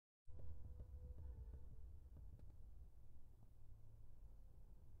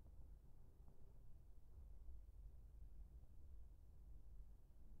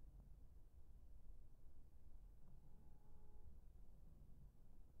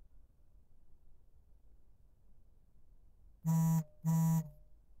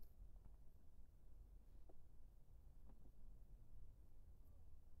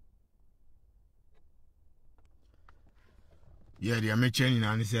Yeah, they are making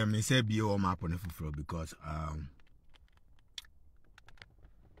and say me say be warm up on the floor because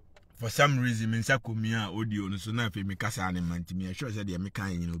for some reason me say komia audio no so na fe me kasa ani manti me sure say they me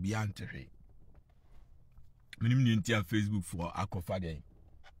kan you know be antere. Minim ni ntia Facebook for akofa den.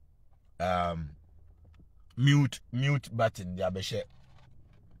 Mute button they abehye.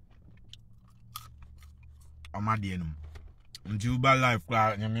 Amade enum. Nti uba live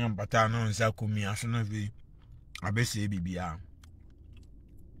kwa nyame mpata no nsa komia so na fe abese bibia.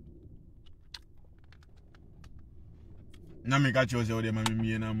 Na me ka chose o de mama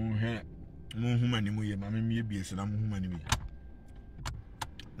mie na mu huma ni mu ye mama mie bie so na mu huma ni mi.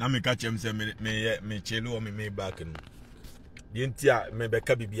 Na me ka chem se me chelu o me back no. De ntia me be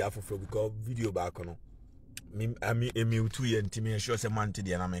ka bibia afofo because video back no. Me utu ye nti me sure se mante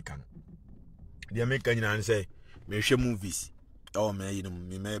de na me ka no. De me ka nyina say me hwe movies. Oh me you know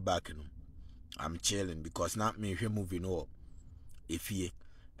me back no. I'm chilling because now me hwe movie no efie.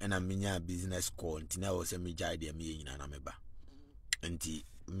 And I'm in business call until now was a major idea me in Anameba. Anti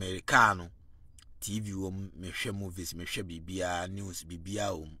Americano TV me share movies, me share BBA news,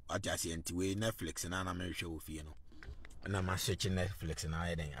 BBA what I say anti-way Netflix and I'm show with you know. And I'm searching Netflix and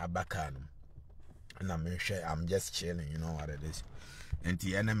I back and I'm just chilling, you know what it is.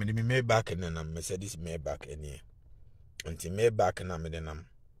 Anti and I'm me back and then I'm Mercedes me back in here. Anti me back and I'm in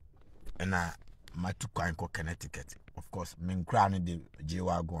and I my two coin Connecticut. Of course, men crown the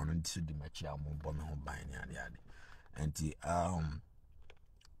Jewa go on into the match. I'm bomb home by and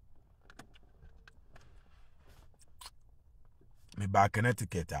me back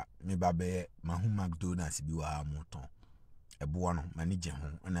Connecticut, me babe, my home McDonald's be wa moton. A buono, manager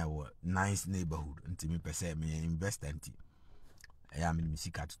home, and I were nice neighborhood until me per se me invest anti. I am in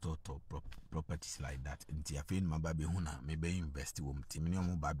music at total properties like that. Until I feel my baby huna, maybe invest woman,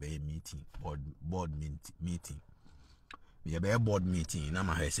 Timinium baby meeting, board meeting. We have a board meeting, and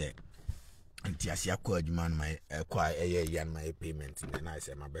I say, until I see a code man, my acquire a year and my payment, and I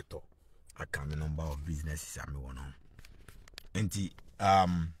say, my better. I come a number of businesses I'm on. Until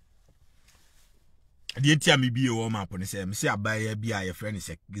the entire me be a warm up and say, I buy a beer, a friend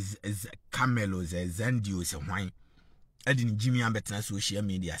is Camelos, a Zandios, and wine. I didn't Jimmy Ambertna social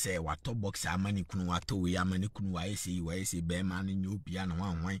media say, what top box are money kunu wato, we are money kunu, I say, bear man in your piano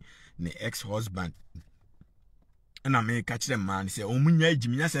one wine, the ex husband. And I may catch them man say, oh, munya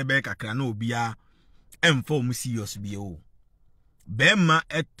Jimmy, say back a crano bia, and for Musios B.O. Bema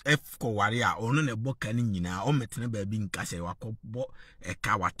et F. Cowaria, or no book and in or metnebe being castle, or a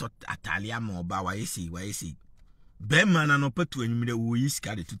cawatot Ataliam or Bawa, why see. Bema and an opportunity when you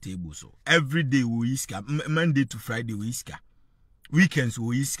whisker the 2 tables. So every day we whisker, Monday to Friday whisker, weekends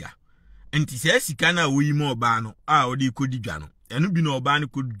whisker. And he says he can't we more bano, or the Codijano, and be no ban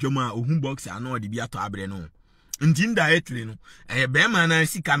could joma or box and no the Biato Abreno. Indirectly no bema na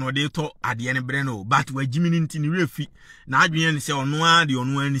sika no de to ade ne bre no but we jimini ntini refi na adwen se ono ade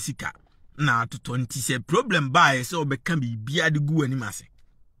ono ani sika na to 20 se problem buy se obeka bibia de gu ani mase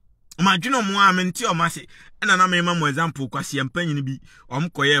o ma dwene mo a menti o mase na me ma mo example kwase empanyin bi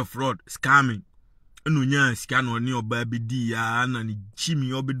omkoye fraud scamming eno nya sika no ne oba bedi ya na ne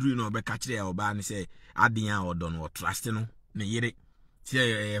chimi obeduru na obeka kire oba ne se ade ya odo no trust no ne yire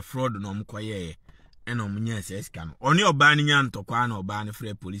se fraud no omkoye eno munya se scan oni oba ni nya ntokwa na oba ni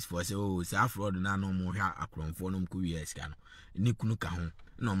free police force oh say fraud na no mo hwa akronfo no mko wi scan ni kunu ka ho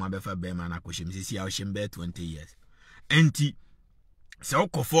na o ma befa be ma na kohyem sisi a ohyem be 20 years enti se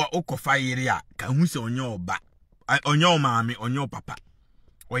okofa yire a ka hu se onya oba onya o maame onya papa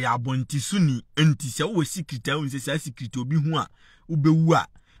oya abonti suni enti se wo secret a unse se secret obi hu a ubewu a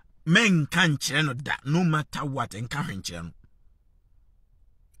men kan kire no da no matter what enka hwenkire no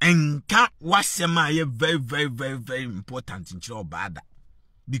enka wasema ye very important in chiro bada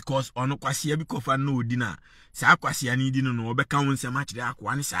because ono kwase bi kofa no odina sa kwase ani di no obeka won sema kire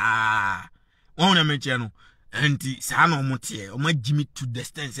akwa ni sa won na meche no enti sa na omote o ma jimi to the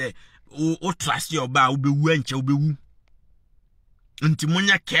extent say o trust your ba obewu anche obewu enti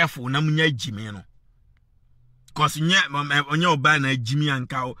munya careful na munya jimi no cause nya onya oba na jimi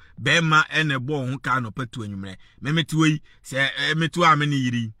anka be ma enebo ho ka no patu anwumre memeti wei se metu amene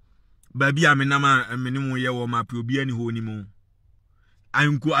yiri baby amenama amenimu ye wo ma pe obi ani ho ni mu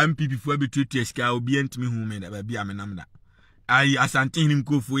anko ampp fu abetutu ska obi antimi hu me da baby amenam da ai asante hin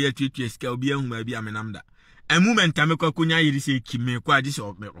Kufuor ye tutu ska obi ahu baby amenam da a moment I make a kunya yiri say kime kwa dis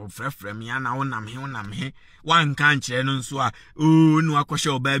of frefrem ya na wonam he one kan kire no so a o no akoshe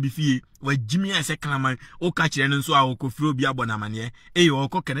oba bi fie wa jimi ase klaman o ka kire no so a okofro bi abonamane e yo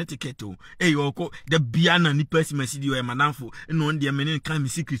okọ Connecticut o e yo okọ the bia na ni person di o manamfo no on de mene kan mi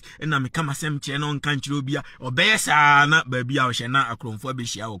secret na me kama sem kire no kan kire obi a obeye sa na ba bia o hye na akromfo be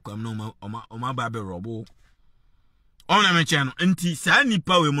hia okwam no oma ba be robo ona me kire no nti sa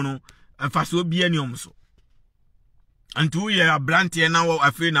nipa we mu no afaso obi ani omso antu ye brante na wo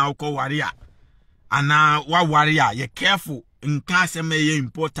afi na wo warrior ana wa warrior ye careful nka asem ye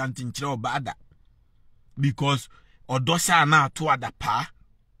important nkire obada because odosa na ato adapa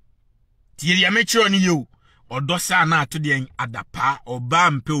tiye ya mechiro ni yo odosa na ato de adapa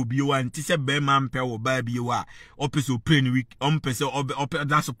oba mpe obi wa nti se be ma mpe oba bi wa opeso pray ni week ompese ope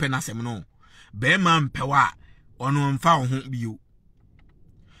da so penasem no be ma mpe wa ono mfa ho bi yo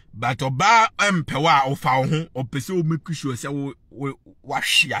but oba empewa ofa ho opese o make sure say wa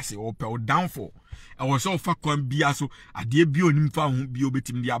hwia se o pe o downfall e wo so fa kwan bia so ade bia onim fa ho bia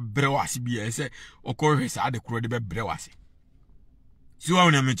obetim dia brewase bia se okọ hwesa ade kro de be brewase si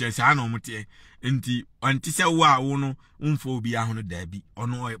wa na me chese ana omote enti anti se wa wo no umfo bia ho no da bi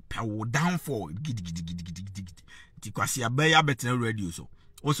ono pe o downfall gidi ti kwase abaya better radio so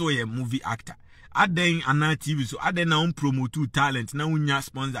also ye movie actor aden ana TV so aden na promote talent na unya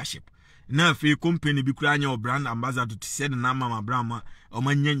sponsorship na fe company bi kura anya o brand ambassador to said na mama brama o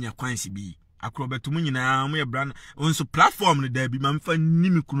manyanya kwansi bi akrobeto nyina mo ye brand onso platform no da bi mamfa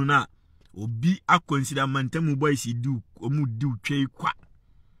nimi kunu na obi aconsider mantamu boys du omu du twei kwa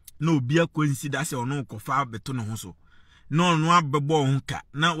na obi aconsider se ono kofa beto no ho so no no abebo ho ka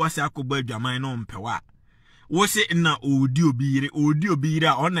na wase akoba adwaman no mpewa wose na odi obi yire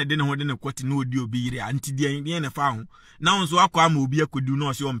a ona de ne ho de ne kwoti na odi obi yire anti de ne fa ho na wonso akwa ama obi akodu na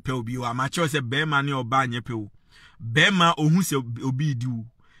o se o mpe obi wa ma che o se bema ne oba anye pe o bema ohun se obi du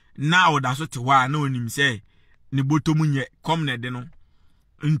na oda so te wa na onim se ne botomu nye kom ne de no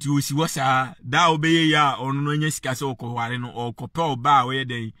nti osi wasa da obeye ya onu no nya sika se okoware no okope oba we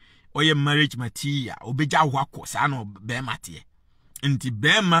den oye marriage material obeja ho akosa na bema te nti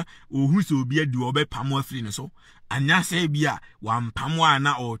bema ohun se obi adu obe pamo afri ne so anya se bia wampamo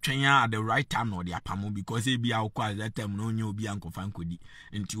ana o twen at the right time no de apamo because e bia okwa that time no nya obi ankofa nkodi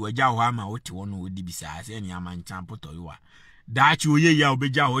nti waja ho ama wote wono odi bisa se ni amancha poto yiwa dachi oye ya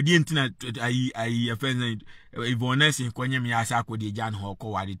obeja ho di ntina ai friends Ivoness kwenye mi asa akodi jan ho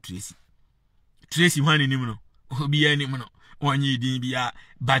ko wari Tracy hwan ni mu no obi ani mu no onyi din bia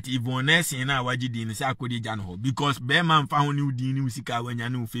but Ivoness na waji din se akodi jan ho because be man fa ho ni din ni usika wanya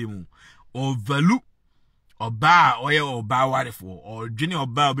ni ufemu o value oba oye oba warefo o dwene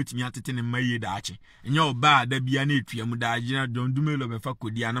oba obetimi atete ne maye da ache nya oba da bia na etuam da agina dondumelo be fa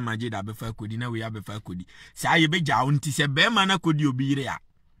kodi ana maje da be fa kodi na we ya be fa kodi sa ye be ja onti se be man na kodi obi yire ya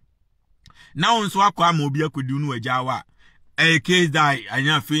na onso akwa ama obi akodi nu ajawa case die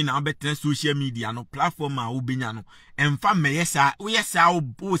anya fe na better social media no platform a obenya no emfa meyesa we yesa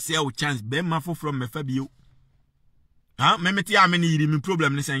o se o chance be ma fo from mefa bio ha memeti a me ni yiri mi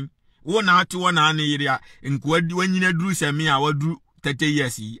problem ne sen wo na ati wo na na yiri a nkwadi wanyina duru se me a wadu 30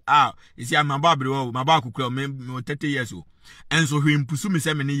 years isi amababere wo mabakukura me 30 years o enso hwe mpusu me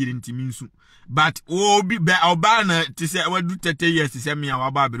se me ne yiri ntimi nsu but obi be oba na ti se wadu 30 years se me a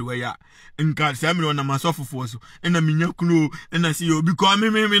wababere we ya nka se me na masofofo so na menya kunu na si obi ko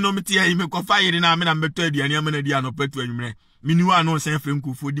me no meti ya me ko fa yiri na me na meto aduane am na di anopatu anwumre miniwa no se fe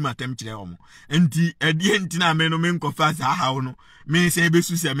Kufuor di matem kire omo enti edi enti na me no me nkofa sa hawo no me se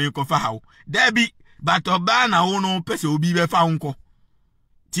besu se me nkofa hawo dabi but oba na wo no pese obi be fa nko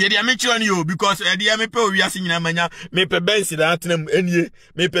tie dia me chiro ni yo because dia me pe owiase nyina manya me pe Benz da atenam enie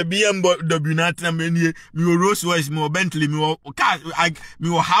me pe BMW na atenam enie me Rolls Royce me Bentley me car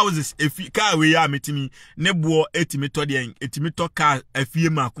me houses efi car we ya metimi ne bo etimi to de etimi to car afie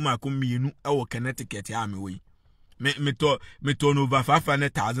makomakom mienu e wo Connecticut ya me we me to no over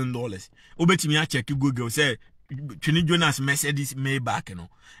 $500,000 obetimi a check Google say Twene Jonas Mercedes Maybach no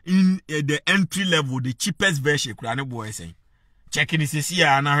in the entry level the cheapest version kura ne boy say checking this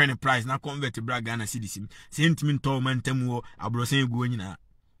here na hwe price na convert Ghana cedis sentiment to mantem wo abrosen egu nyina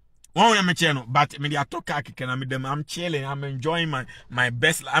won ya me che no but me dey talk akeke na me dem I'm chilling I'm enjoying my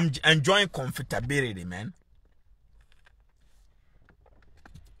best I'm enjoying comfortability man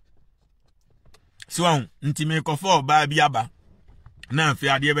so nti me kofo ba bi aba na afi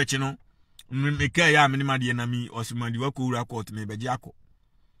ade be che no me kai ya me ni made na mi osimandi wakura court me beje akọ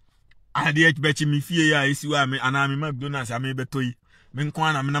ade bechi mi fie ya isiwa me ana me McDonald's ame betoyi me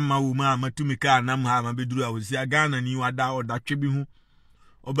nko na me na mawo ma matumi ka na ma beduru a osi Ghana ni wada oda twe bi hu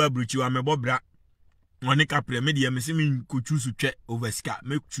oba bruchi wa me bobra one kapre media me se me ko choose twe over sika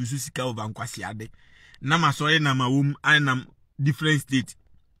me choose sika over nkwasi ade na ma so na ma wom anam different state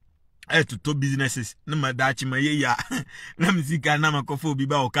to businesses na ma dachi ma ye ya na me sika na ma kofo bi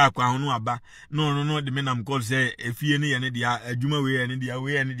ba o ka kwa hono aba no de me nam call say efie ne ye ne dia adwuma we ye ne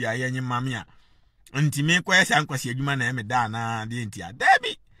dia ye nye mame a nti me kwa yesa nkwasi adwuma na me da na de nti a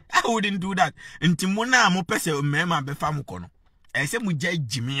dabi I wouldn't do that nti mo na mo pese mema be fa mo kono ese mo gya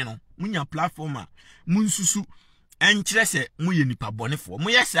jimi no munya platform munsusu enkyere se mo ye nipa bonefo mo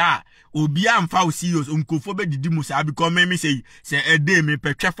yesa obi amfa o serious onkofo be didi mo sa because me say a day me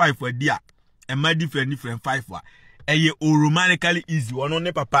petwa 5 a dia e ma different 5 a eye romantically easy ono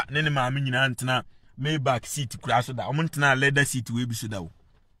ne papa ne maame nyina ntena may back seat kura so da omo ntena leather seat we bi so da o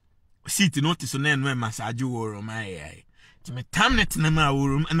seat no te so na eno massage wo roman ti me tamnet na ma wo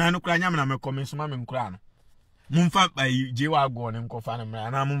rom na no kura nyam na me come so ma me nkura no mumfa bai jewa go ne nkofa na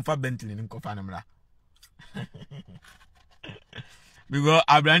mra na mumfa Bentley ne nkofa na mra because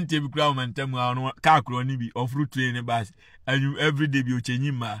abrante bi kura o mantem a no ka kro ni bi ofru train bus and every day bi o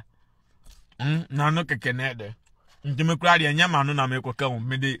chenyi ma na no keke na de nti me kura de nyama no na me koka o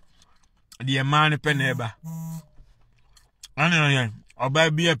me de ma ne pe na eba ani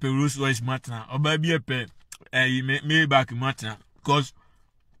oba bi e pe Rolls Royce matna oba bi e pe me back matna cause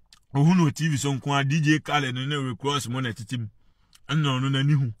ohunu TV so nko DJ Khaled no recross mo na titim no na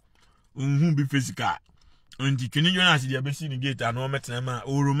ni hu ohun bi physical nti Twene Jonas dia be si ni gate ano metena ma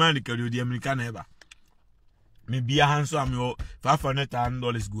o romantically di America na eba me bia hanso am yo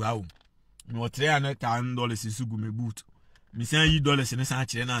 $500,000 go hawo me o $300,000 isugu me boot me san yi dollars ne san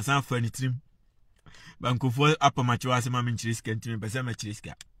kire na san fa ni trim bankofo apamacho asema me nchire sika ntimi pese me chire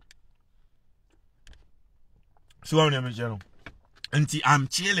sika so on ya me chero nti I'm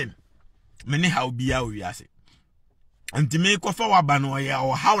chilling me ne how bia o wiase nti me ko fa waba no ya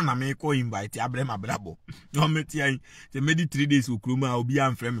o how na me ko invite abrem abrabo no meti ai te me di 3 days okroma obi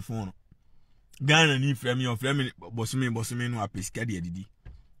am frɛ me phone Ghana ni frɛ me o frɛ me bosome no apesika de adidi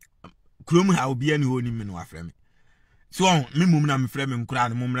krom ha obi ani ho ni me no afrɛ me so me mum na me frɛ me nkura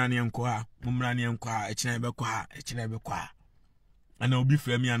no mumra ne enko ha ekina be kwa ana obi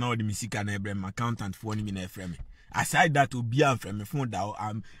frɛ me ana odi me sika na ebrem accountant for ni me na frɛ me aside that obi am frɛ me phone da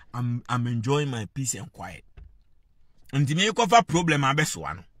I'm enjoying my peace and quiet. Nti me kofa problem abeso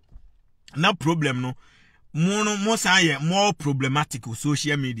ano. Na problem no mo say more problematic with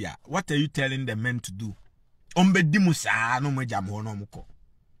social media. What are you telling the men to do? Ombedi mu saa no mo jam ho no mo ko.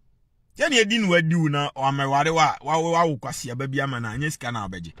 Tani edi no adi na o ameware wa kwase aba bia ma na anya sika na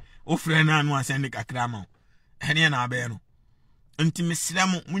obeje. O frɛ na anu asende kakra ma. Ene na abe no. Nti mesira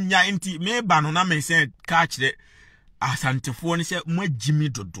mo munya nti me ba no na me se ka kire asantefo ni se mo agimi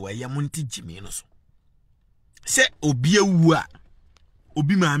dodo ye mo nti gimi no so. Se obi awu a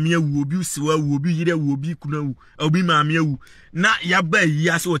obi maame awu obi usiwa awu obi yire awu obi kuna awu obi maame awu na yaba yi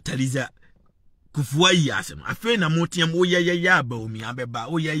ase otaliza Kufuor yi ase no afi na motiam oyeye ya aba omi abeba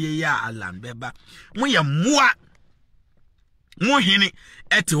oyeye ya alan beba mo ye moa mo hene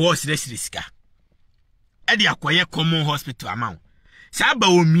ete ho siresirisika e de akoye common hospital amount sa aba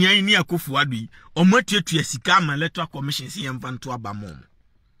omi an ni Kufuor adu yi omotuatua sika ama electoral commission se yemfa nto aba mom.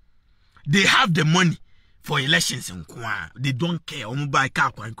 They have the money for elections in Kwa. They don't care. Omo buy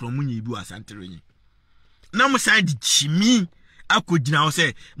car kwa nkromunyi ibu Asante renyi. Na mo side chimi akogina o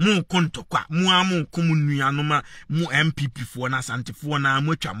say mo konto kwa mo amu komu nuanu ma mo MPP fo na Asante fo na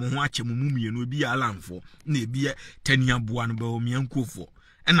mo atwa mo ho ache mo mumienu obi ya alamfo na ebi ye tania boa no ba omi ankofo.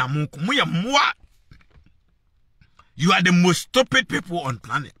 E na mo ye moa. You are the most stupid people on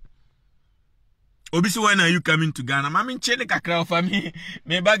planet. Obisi, when are you coming to Ghana? Mami chele kakra for me.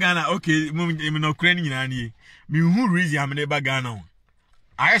 Me ba Ghana. Okay, me no kreni nyina ni. Me who reason am ne ba Ghana.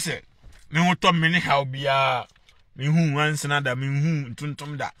 I said, me ho to me ne how bia. Me who once another me who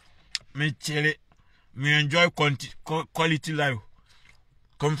tuntum da. Me chele. Me enjoy quality life.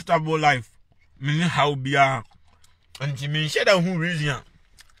 Comfortable life. Me ne how bia. Anti me share that who reason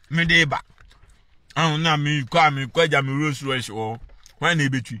me dey ba. Na me kwa ja me Rolls Royce o. Why na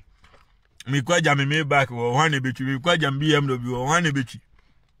betwi? Me kwaja me back wo hwan ebetwi me kwaja BMW wo hwan ebetwi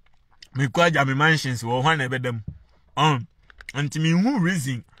me kwaja me mansions wo hwan ebedam anti me who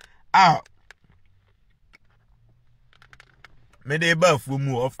reason me dey ba from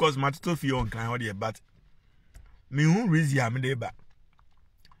mu of course matoto fi on kan ho dey but me who reason me dey ba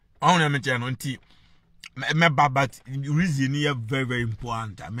na me che no nti me ba but reason is very very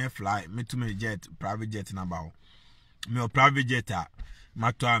important. I may fly me to me jet private jet na ba me private jet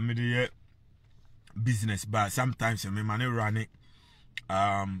mato me dey business, but sometimes me money run it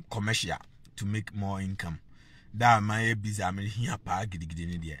commercial to make more income. that my busy I'm here pa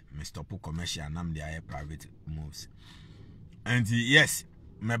gidigidi there me stop commercial nam there private moves and yes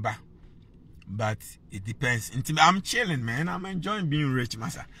meba but it depends. I'm chilling, man. I'm enjoying being rich,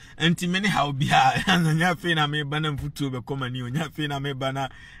 massa. And many how be and ya fina me banam futu be come and you fina me bana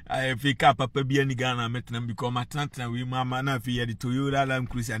I fake up papa be any Ghana met them become a tantana we mama na fi the Toyota Land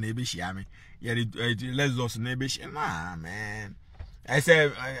Cruiser and Ebishami. Let's also nebish. Nah, man. I say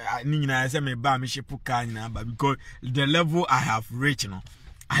I say me ba me shipuka na but because the level I have reached,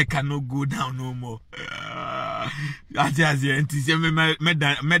 I cannot go down no more. I just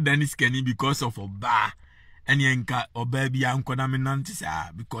me skinny because of a bar and yanka or baby uncle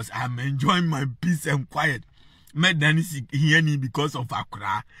because I'm enjoying my peace and quiet. Me here because of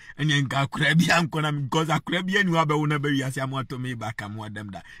Accra and yanka crabby uncle because a crabby and you have a never as I'm what to me back and what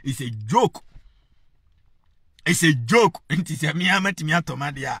them that. It's a joke. It's a joke. And it's a me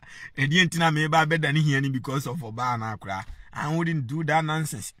tomadia and the antina me better than here because of a bar and Accra. I wouldn't do that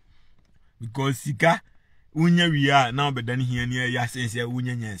nonsense because Sika unya we are now but then here near ya since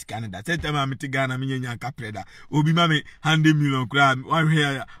unya Canada. Set them I'm Ghana minya capreda. Obi mame 100 million crab. One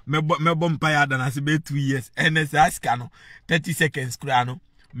here me bumpire than as be 2 years. NSS cano 30 seconds crano.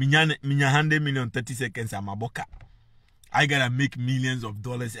 Minya 100 million 30 seconds I'm a boka. I gotta make millions of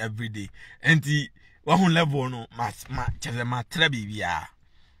dollars every day. And the one level no ma trebi ya.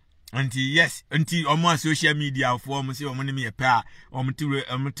 Auntie, yes, auntie, almost social media for me, say, money a pair, or what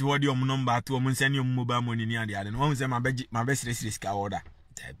your number to send your mobile money near the other. One say my best risk order.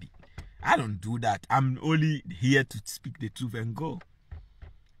 I don't do that. I'm only here to speak the truth and go.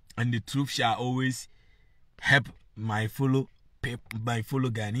 And the truth shall always help my fellow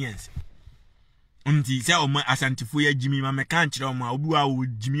Ghanaians. Auntie, say, Asante for Jimmy, my country, or my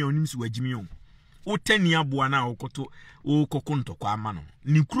Jimmy on him, so Jimmy on. O 10 year buana okoto o kokonto kwa mano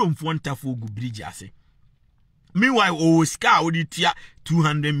ni kromfo ntafo gu bridge ase meanwhile o ska o di tia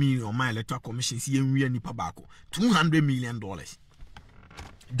 200 million my electoral commission si enwie nipa bako $200 million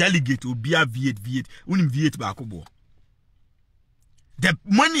delegate obia V8 unim V8 bako bo the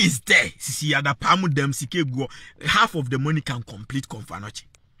money is there sisi ada pamu dem sike go half of the money can complete Konfanochi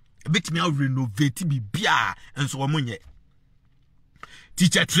a bit me renovate bi bia enso omonye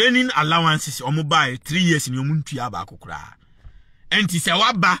teacher training allowances or mobile 3 years in your muntu abako kra. Enti se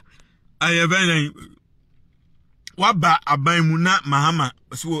waba abaimuna mahama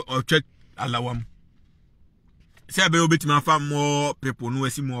so ochet alawam. Se be obeti ma fa more people no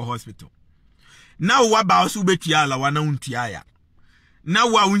wesi more hospital. Now waba also beti alawa na untia ya.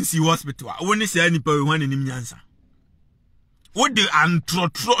 Now wa unsi hospital. Woni se ani pa we hwan nim nyansa. What the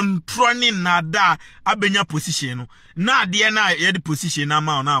antrotroni nada abenya position no na de na ye the position na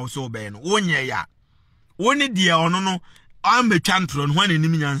ma na so be no wonye ya woni de ono no ambetwa ntron hwan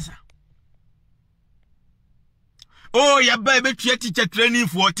enim nyansa oh ya ba be teacher training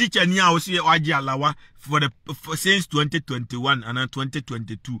for teacher ni a wo se waje alawa for since 2021 and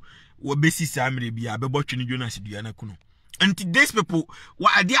 2022 wo besi samre bia be bo Twene Jonas dua na kuno and these people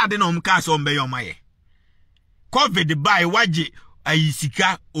what ade na omka so mbe yo maye COVID by waje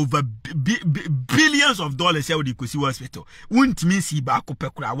ayisika over billions of dollars how the Kufuor hospital won't mean see back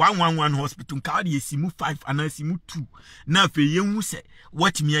pekura 111 hospital ka de simu 5 and simu 2 na fe yenwu se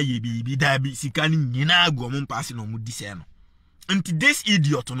what me aye bi da bi sika ni nyina ago mo pass no mu dise no nti this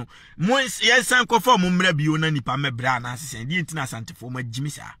idiot no mo yesan ko for mo mra bi ona nipa mebra na asese di ntina Asante fo ma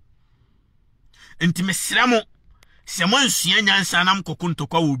jimisa nti mesra mo se mo nsua nyansa nam kokonto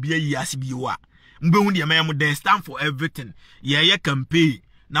kwa obi ayi asibi wa mbe hu de mayam dey stand for everything ye campaign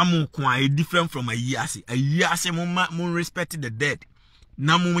na mo kwa different from a year ase mo respect the dead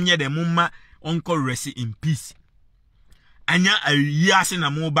na mo nye de mo ma onko rest in peace anya a year ase na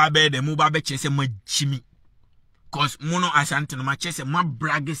mo ba be de mo ba be chese ma chimi cause mono Asante no ma chese ma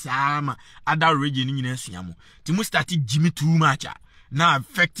brag sama other region ni nyina sua mo ti mo start jimi too much na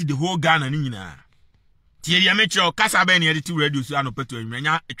affect the whole Ghana ni nyina ti ye me cho kasa be na ye ti radio so anopeto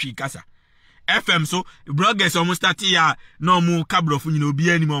anwanya etwi kasa FM so bloggers almost start here no mu kabrofu nyina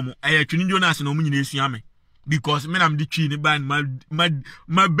obi ani mo Twene Jonas no mu nyina esua me because me am the Twene band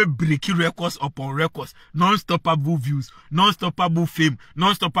my break records upon records non-stoppable views non-stoppable fame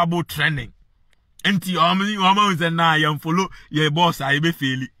non-stoppable trending enti omo ze na yam follow ye boss I be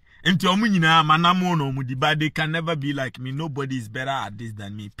fail enti omo nyina manamo no mu di bad they can never be like me nobody is better at this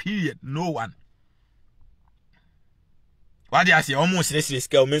than me period no one. What do I say? Almost let's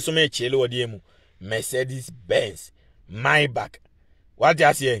scale. Me so me chelo odiemu. Mercedes Benz, my back. What do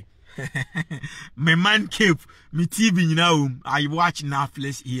I say? My man cave, me TV you know. I watch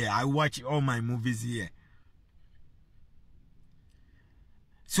Netflix here. I watch all my movies here.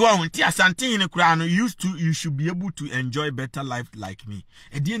 So I want Asante in a crown you should be able to enjoy better life like me.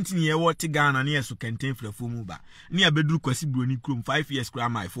 A didn't near what Ghana near so contain for Fumuba. Near Bedru Kwasibroni Krum 5 years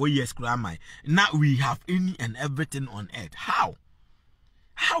cramai, 4 years cramai. Now we have any and everything on earth. How?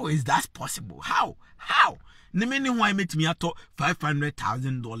 How is that possible? How? The meaning why make me at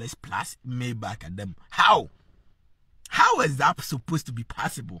 $500,000 plus Maybach at them. How is that supposed to be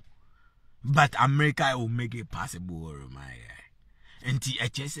possible? But America will make it possible, oh my God. And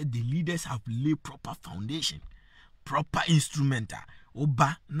the leaders have laid proper foundation, proper instrumental.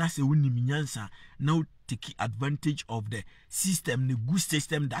 Oba nase wuniminyansa now take advantage of the system, the good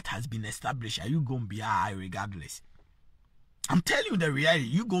system that has been established. Are you gonna be high regardless? I'm telling you the reality.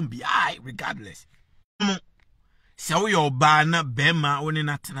 You gonna be high regardless. So your bana bema oni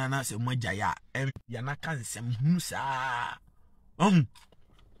na tanana se mwajaya yana kanse mhusa.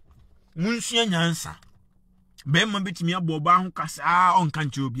 Munsia nyansa. Bema bitimi aboba ho kasa on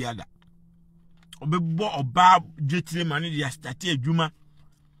kanche obi ada. Obebo oba dwetire mane dia start adwuma.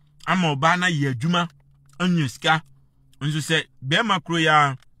 Ama oba na ye adwuma anya sika. Nso se bema kro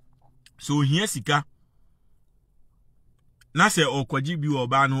ya so hia sika. Na se okwaji bi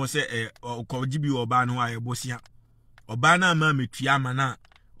oba no se okwaji bi oba no ayebosia. Oba na ma metua ma na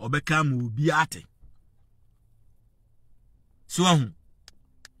obeka ma obi ate. So ahun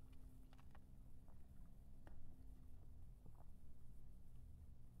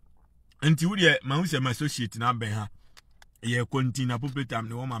Anti wudi ma hu se ma associate na ben ha ye kontina popetam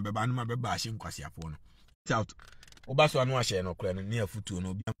ne wo ma beba no ma beba ahye nkwasiafo no out oba so anu ahye no kra no ne afutuo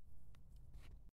no